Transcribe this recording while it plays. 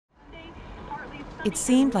It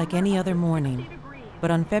seemed like any other morning,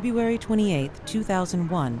 but on February 28,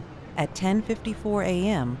 2001, at 10:54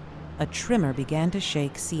 a.m., a tremor began to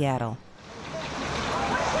shake Seattle.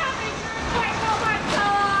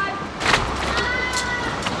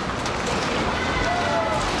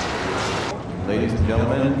 Ladies and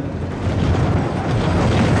gentlemen,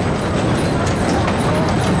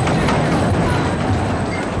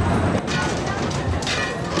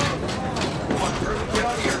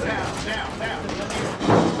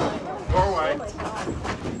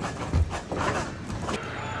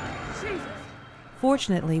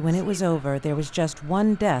 Fortunately, when it was over, there was just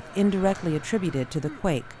one death indirectly attributed to the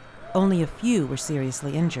quake. Only a few were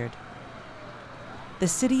seriously injured. The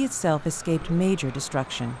city itself escaped major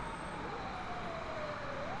destruction.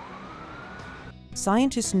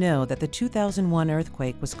 Scientists know that the 2001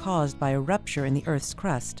 earthquake was caused by a rupture in the Earth's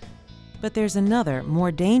crust. But there's another,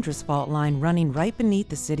 more dangerous fault line running right beneath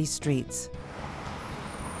the city's streets.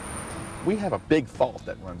 We have a big fault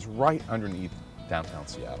that runs right underneath downtown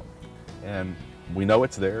Seattle. And we know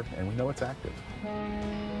it's there, and we know it's active.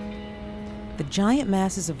 The giant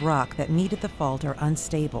masses of rock that meet at the fault are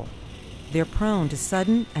unstable. They're prone to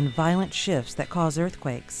sudden and violent shifts that cause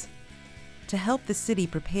earthquakes. To help the city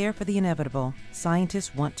prepare for the inevitable,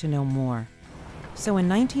 scientists want to know more. So in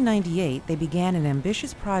 1998, they began an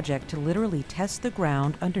ambitious project to literally test the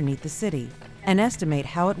ground underneath the city and estimate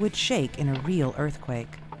how it would shake in a real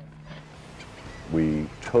earthquake. We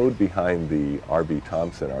towed behind the R.B.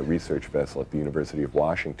 Thompson, our research vessel at the University of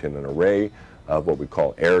Washington, an array of what we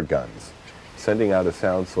call air guns, sending out a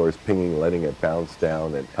sound source, pinging, letting it bounce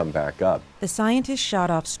down and come back up. The scientists shot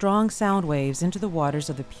off strong sound waves into the waters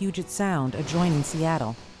of the Puget Sound adjoining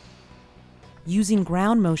Seattle, using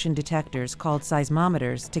ground motion detectors called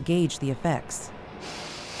seismometers to gauge the effects.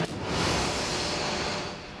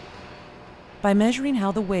 By measuring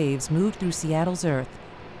how the waves moved through Seattle's earth,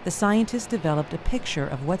 the scientists developed a picture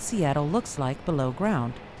of what Seattle looks like below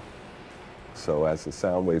ground. So as the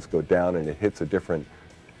sound waves go down and it hits a different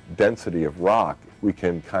density of rock, we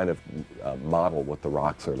can kind of model what the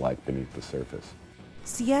rocks are like beneath the surface.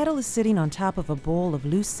 Seattle is sitting on top of a bowl of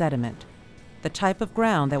loose sediment, the type of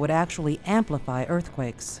ground that would actually amplify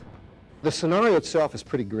earthquakes. The scenario itself is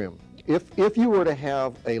pretty grim. If you were to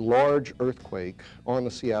have a large earthquake on the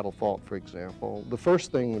Seattle fault, for example, the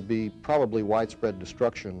first thing would be probably widespread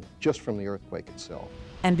destruction just from the earthquake itself.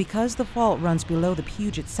 And because the fault runs below the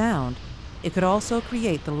Puget Sound, it could also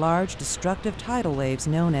create the large destructive tidal waves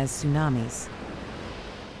known as tsunamis.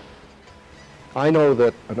 I know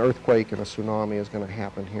that an earthquake and a tsunami is going to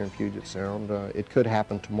happen here in Puget Sound. It could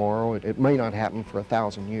happen tomorrow. It may not happen for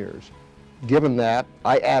 1,000 years. Given that,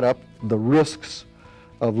 I add up the risks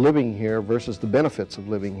of living here versus the benefits of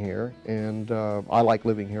living here, and I like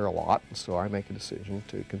living here a lot, so I make a decision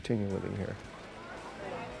to continue living here.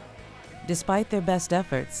 Despite their best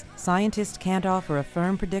efforts, scientists can't offer a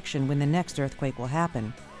firm prediction when the next earthquake will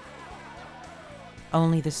happen.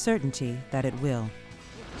 Only the certainty that it will.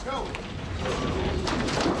 Let's go.